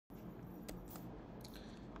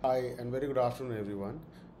Hi, and very good afternoon, everyone.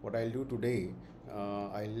 What I'll do today,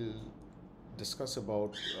 I'll discuss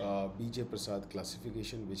about BG Prasad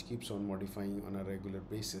classification, which keeps on modifying on a regular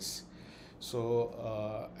basis.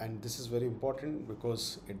 And this is very important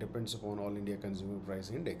because it depends upon All India Consumer Price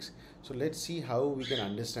Index. So let's see how we can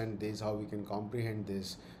understand this, how we can comprehend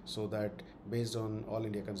this, so that based on All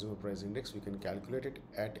India Consumer Price Index, we can calculate it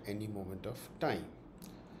at any moment of time.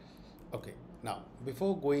 Okay, now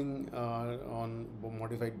before going on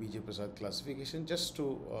modified BG Prasad classification, just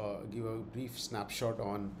to give a brief snapshot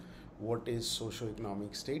on what is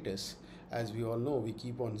socio-economic status. As we all know, we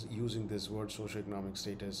keep on using this word socio-economic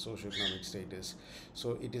status, socio-economic status.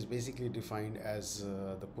 So it is basically defined as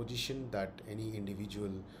the position that any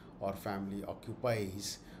individual or family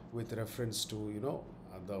occupies with reference to,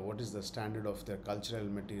 the what is the standard of their cultural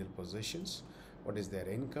and material possessions, what is their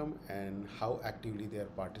income, and how actively they are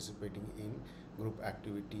participating in group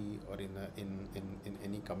activity or in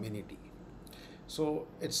any community. So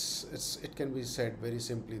it can be said very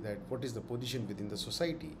simply that what is the position within the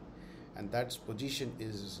society, and that position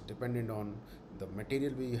is dependent on the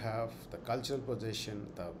material we have, the cultural possession,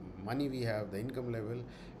 the money we have, the income level,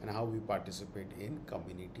 and how we participate in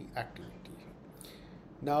community activity.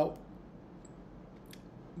 Now,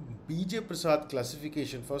 BJ Prasad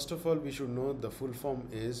classification, first of all, we should know the full form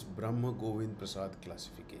is Brahm Govind Prasad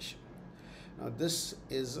Classification. Now, this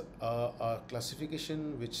is a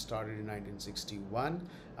classification which started in 1961,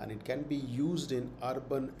 and it can be used in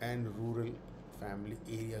urban and rural family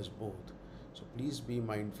areas both. So please be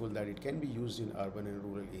mindful that it can be used in urban and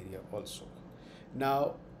rural area also.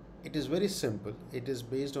 Now, it is very simple. It is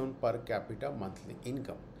based on per capita monthly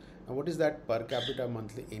income. Now, what is that per capita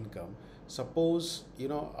monthly income? Suppose,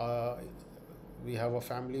 we have a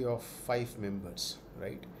family of 5 members,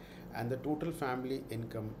 right? And the total family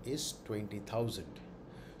income is 20,000.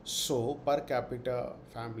 So per capita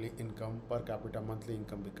family income, per capita monthly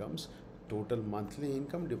income becomes total monthly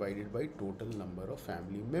income divided by total number of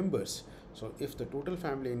family members. So if the total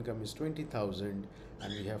family income is 20,000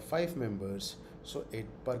 and we have 5 members, so it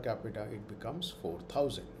per capita it becomes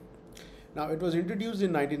 4,000. Now it was introduced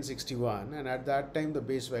in 1961, and at that time the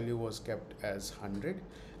base value was kept as 100,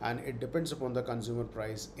 and it depends upon the consumer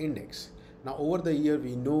price index. Now over the year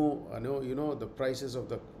we know the prices of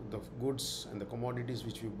the goods and the commodities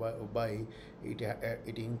which we buy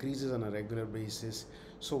it increases on a regular basis.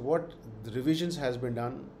 So what the revisions has been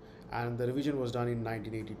done, and the revision was done in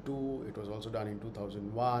 1982, it was also done in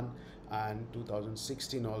 2001 and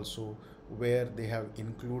 2016 also, where they have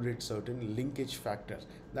included certain linkage factors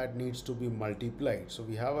that needs to be multiplied. So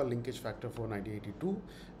we have a linkage factor for 1982,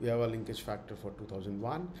 we have a linkage factor for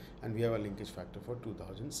 2001, and we have a linkage factor for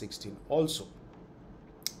 2016 also.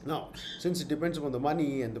 Now, since it depends upon the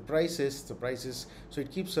money and the prices, so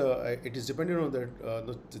it keeps it is dependent on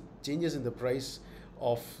the changes in the price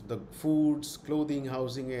of the foods, clothing,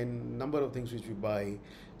 housing, and number of things which we buy.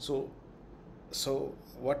 So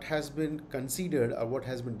what has been considered, or what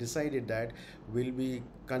has been decided, that will be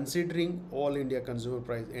considering All India Consumer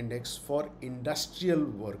Price Index for industrial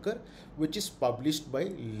worker, which is published by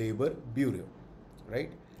Labor Bureau, right?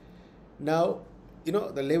 Now,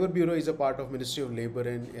 the Labor Bureau is a part of Ministry of Labor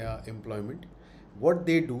and Employment. What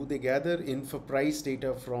they do, they gather info price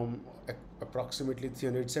data from approximately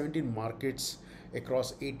 317 markets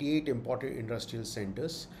across 88 important industrial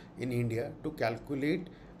centers in India to calculate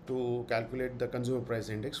the consumer price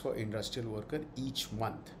index for industrial worker each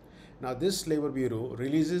month. Now this Labor Bureau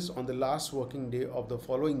releases on the last working day of the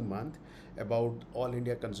following month about All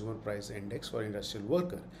India Consumer Price Index for industrial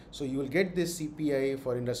worker. So you will get this CPI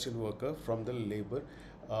for industrial worker from the Labor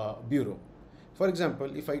Bureau. For example,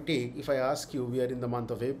 if I ask you, we are in the month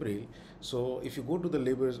of April, so if you go to the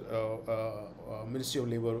Ministry of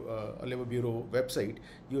Labor Bureau website,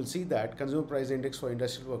 you will see that consumer price index for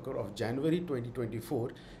industrial worker of January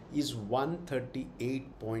 2024 is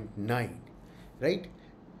 138.9, right?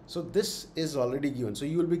 So this is already given. So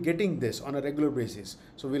you will be getting this on a regular basis.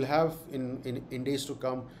 So we'll have in days to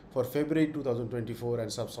come for February 2024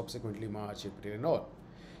 and subsequently March, April, and all,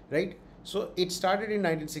 right? So it started in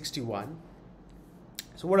 1961.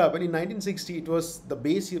 So what happened in 1960? It was the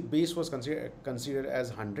base was considered as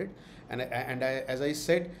 100, and as I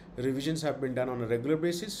said, revisions have been done on a regular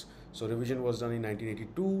basis. So revision was done in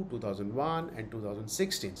 1982, 2001, and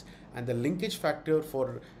 2016, and the linkage factor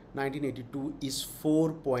for 1982 is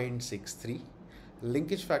 4.63.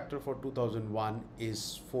 Linkage factor for 2001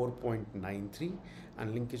 is 4.93,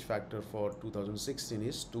 and linkage factor for 2016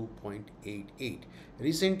 is 2.88.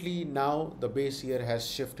 Recently, now the base year has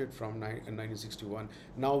shifted from 1961.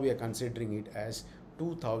 Now we are considering it as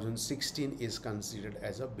 2016 is considered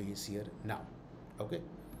as a base year now. Okay.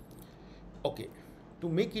 Okay, to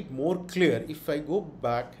make it more clear, if I go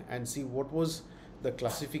back and see what was the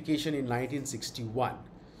classification in 1961,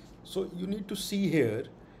 so you need to see here,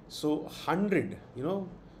 so 100,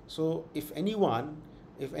 so if any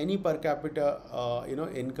per capita,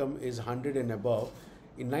 income is 100 and above,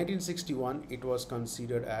 in 1961, it was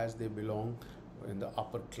considered as they belong in the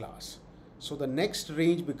upper class. So the next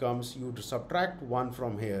range becomes you to subtract 1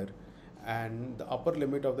 from here, and the upper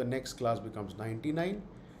limit of the next class becomes 99,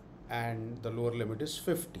 and the lower limit is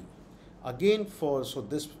 50. Again, so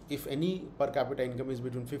this, if any per capita income is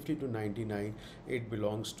between 50 to 99, it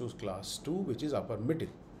belongs to class 2, which is upper middle,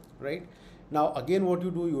 right? Now again, what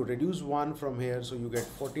you do, you reduce 1 from here, so you get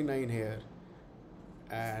 49 here,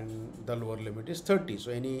 and the lower limit is 30.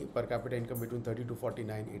 So any per capita income between 30 to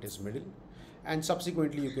 49, it is middle. And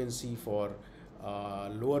subsequently, you can see for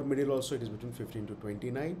lower middle also, it is between 15 to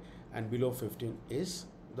 29, and below 15 is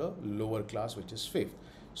the lower class, which is 5th.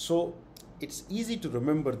 So it's easy to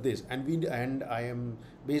remember this, and I am,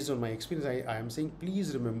 based on my experience, I am saying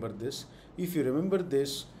please remember this. If you remember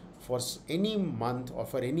this for any month or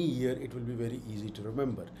for any year, it will be very easy to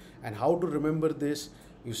remember. And how to remember this?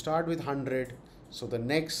 You start with 100. So the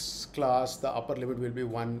next class, the upper limit will be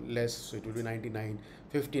 1 less, so it will be 99,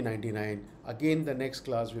 50, 99. Again, the next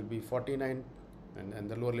class will be 49, and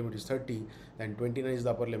the lower limit is 30. Then 29 is the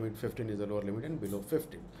upper limit, 15 is the lower limit, and below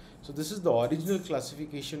 15. So this is the original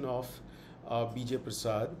classification of BG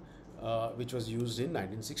Prasad, which was used in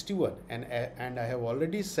 1961. And I have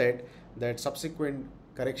already said that subsequent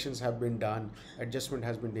corrections have been done, adjustment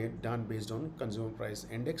has been done based on consumer price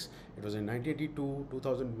index. It was in 1982,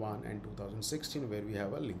 2001, and 2016 where we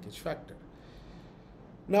have a linkage factor.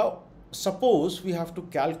 Now, suppose we have to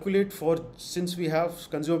calculate since we have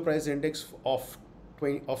consumer price index of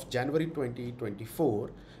January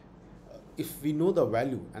 2024, if we know the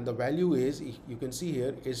value, and the value is, you can see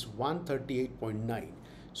here, is 138.9.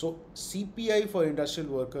 So CPI for industrial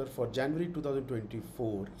worker for January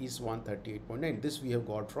 2024 is 138.9. This we have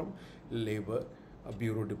got from Labor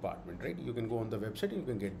Bureau Department, right? You can go on the website and you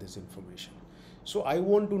can get this information. So I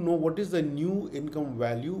want to know what is the new income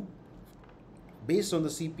value based on the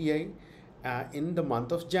CPI in the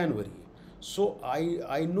month of January. So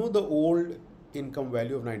I know the old income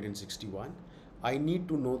value of 1961. I need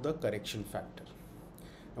to know the correction factor.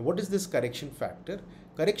 Now, what is this correction factor?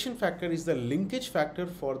 Correction factor is the linkage factor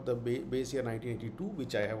for the base year 1982,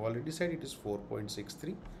 which I have already said it is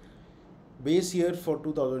 4.63. Base year for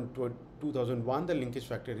 2001, the linkage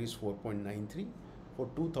factor is 4.93. For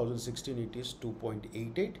 2016, it is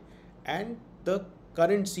 2.88. And the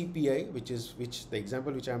current CPI, which the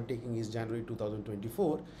example which I am taking is January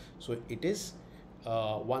 2024. So it is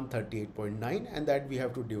 138.9, and that we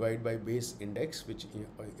have to divide by base index, which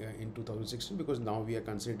in 2016, because now we are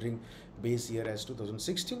considering base year as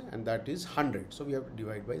 2016, and that is 100. So we have to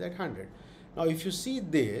divide by that 100. Now if you see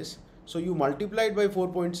this, so you multiply it by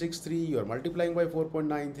 4.63, you are multiplying by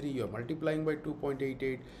 4.93, you are multiplying by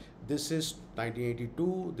 2.88. This is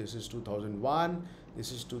 1982, this is 2001,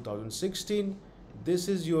 this is 2016. This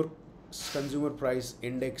is your consumer price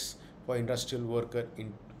index for industrial worker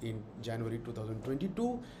in January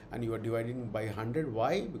 2022, and you are dividing by 100.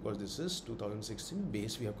 Why? Because this is 2016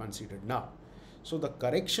 base we have considered now. So the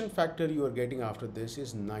correction factor you are getting after this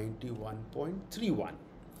is 91.31.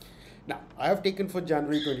 Now I have taken for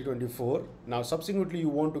January 2024. Now subsequently you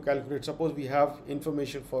want to calculate, suppose we have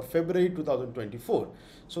information for February 2024.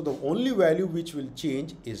 So the only value which will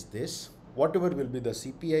change is this. Whatever will be the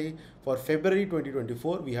CPI for February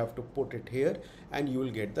 2024, we have to put it here, and you will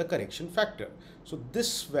get the correction factor. So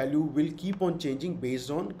this value will keep on changing based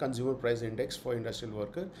on consumer price index for industrial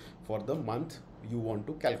worker for the month you want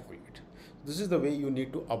to calculate. This is the way you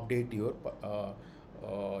need to update your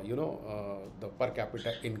the per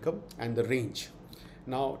capita income and the range.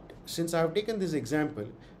 Now since I have taken this example,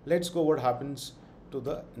 let's go what happens to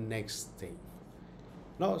the next thing.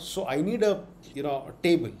 Now so I need a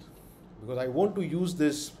table, because I want to use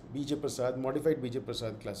this BG Prasad, modified BG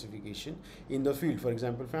Prasad classification in the field, for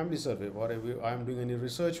example, family survey, or I am doing any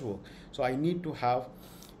research work. So I need to have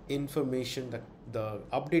information, the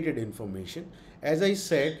updated information. As I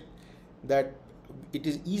said, that it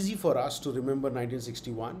is easy for us to remember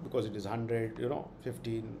 1961 because it is 100,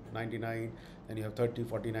 15, 99, then you have 30,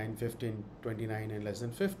 49, 15, 29, and less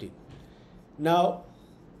than 15. Now,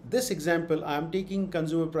 this example, I am taking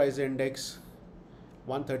consumer price index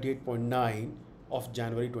 138.9 of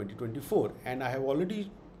January 2024, and I have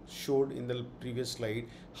already showed in the previous slide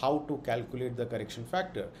how to calculate the correction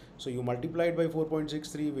factor. So you multiply it by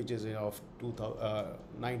 4.63, which is of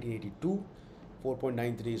 1982,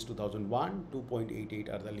 4.93 is 2001,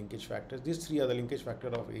 2.88 are the linkage factors. These three are the linkage factor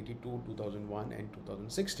of 82, 2001 and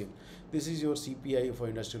 2016. This is your CPI for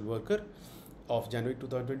industrial worker of January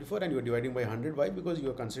 2024, and you are dividing by 100. Why? Because you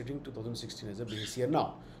are considering 2016 as a base year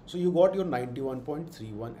now. So you got your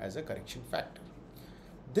 91.31 as a correction factor.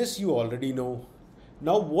 This you already know.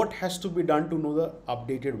 Now what has to be done to know the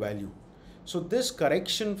updated value? So this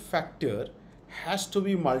correction factor has to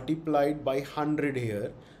be multiplied by 100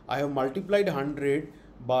 here. I have multiplied 100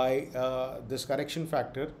 by this correction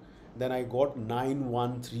factor, then I got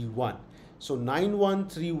 9131. So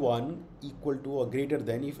 9131 equal to or greater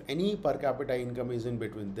than, if any per capita income is in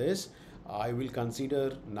between this, I will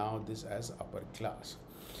consider now this as upper class.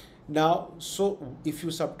 Now, so if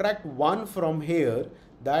you subtract 1 from here,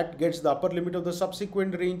 that gets the upper limit of the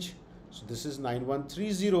subsequent range. So this is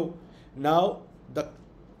 9130. Now,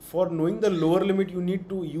 for knowing the lower limit, you need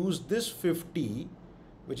to use this 50,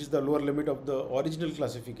 which is the lower limit of the original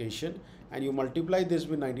classification, and you multiply this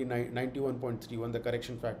with 91.31, the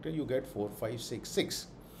correction factor, you get 4566.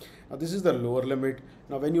 Now this is the lower limit.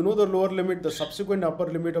 Now when you know the lower limit, the subsequent upper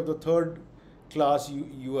limit of the third class,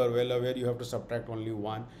 you are well aware you have to subtract only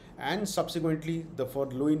 1, and subsequently for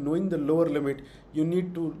knowing the lower limit, you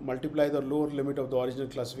need to multiply the lower limit of the original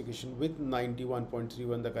classification with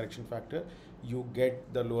 91.31, the correction factor. You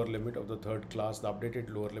get the lower limit of the third class, the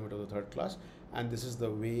updated lower limit of the third class, and this is the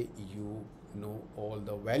way you know all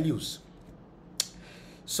the values.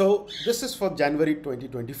 So this is for January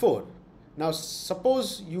 2024. Now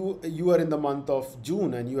suppose you are in the month of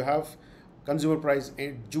June and you have consumer price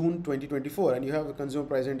in June 2024, and you have a consumer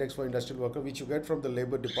price index for industrial worker, which you get from the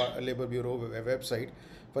Labor Bureau website,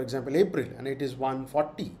 for example April, and it is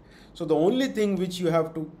 140. So the only thing which you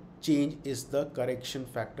have to change is the correction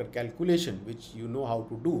factor calculation, which you know how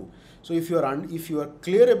to do. So if you are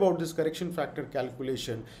clear about this correction factor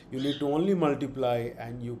calculation, you need to only multiply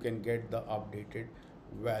and you can get the updated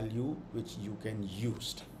value which you can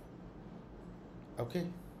use. Okay.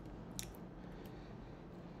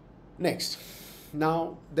 Next,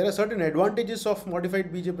 now there are certain advantages of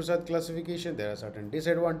modified BG Prasad classification. There are certain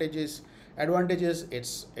disadvantages. Advantages,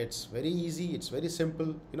 it's very easy, it's very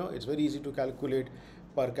simple, it's very easy to calculate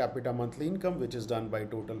per capita monthly income, which is done by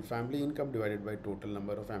total family income divided by total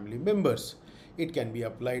number of family members. It can be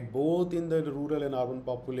applied both in the rural and urban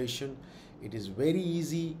population. It is very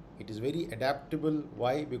easy, it is very adaptable.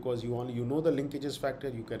 Why? Because you know the linkages factor,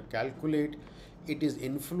 you can calculate. It is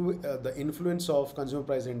the influence of consumer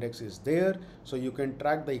price index is there, so you can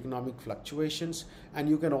track the economic fluctuations, and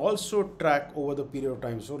you can also track over the period of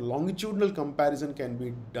time. So longitudinal comparison can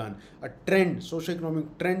be done. A trend,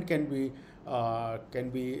 socio-economic trend can be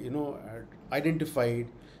identified,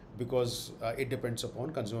 because it depends upon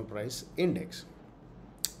consumer price index.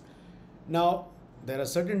 Now there are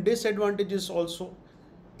certain disadvantages also.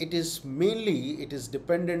 It is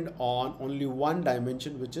dependent on only one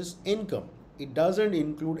dimension, which is income. It doesn't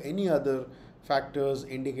include any other factors,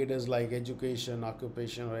 indicators like education,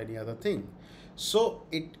 occupation, or any other thing. So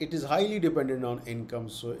it is highly dependent on income.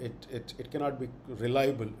 So it cannot be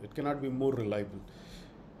reliable. It cannot be more reliable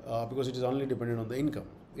because it is only dependent on the income.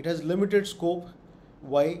 It has limited scope.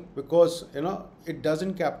 Why? Because it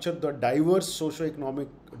doesn't capture the diverse socio-economic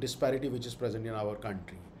disparity which is present in our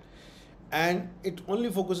country, and it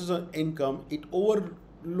only focuses on income. It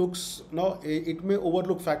may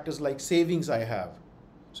overlook factors like savings I have,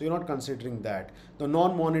 so you're not considering that, the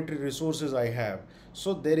non-monetary resources I have.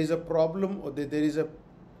 So there is a problem, or there is a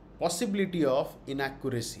possibility of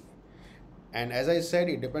inaccuracy. And as I said,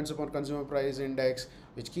 it depends upon consumer price index,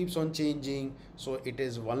 which keeps on changing, so it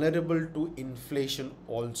is vulnerable to inflation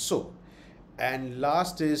also. And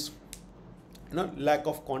last is lack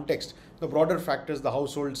of context. The broader factors, the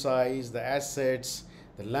household size, the assets,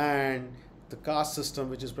 the land, the caste system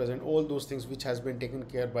which is present, all those things which has been taken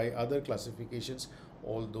care by other classifications,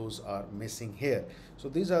 all those are missing here. So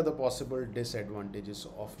these are the possible disadvantages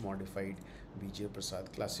of modified BG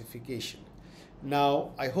Prasad classification.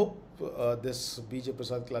 Now I hope this BG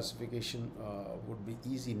Prasad classification would be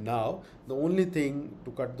easy now. The only thing,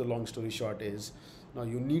 to cut the long story short, is now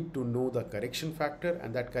you need to know the correction factor,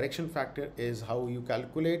 and that correction factor is how you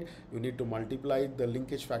calculate. You need to multiply the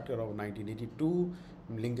linkage factor of 1982,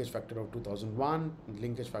 linkage factor of 2001,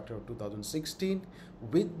 linkage factor of 2016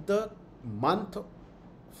 with the month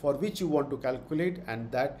for which you want to calculate, and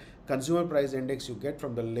that consumer price index you get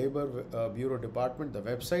from the Labor Bureau department, the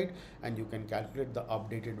website, and you can calculate the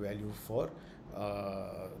updated value for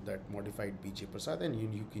that modified BG Prasad, and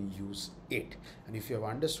you can use it. And if you have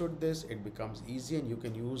understood this, it becomes easy, and you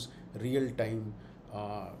can use real-time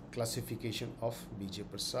classification of BG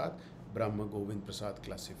Prasad, Brahm Govind Prasad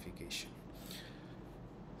classification.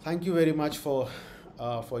 Thank you very much for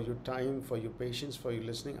your time, for your patience, for your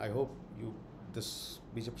listening. I hope you this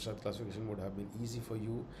BG Prasad classification would have been easy for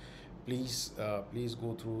you. Please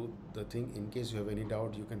go through the thing. In case you have any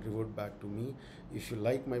doubt, you can revert back to me. If you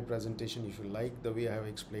like my presentation, if you like the way I have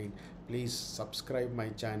explained, please subscribe my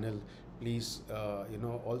channel. Please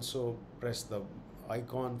also press the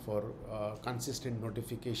icon for consistent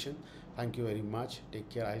notification. Thank you very much. Take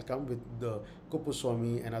care. I'll come with the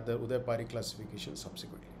Kupuswamy and other Udaypari classification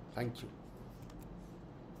subsequently. Thank you.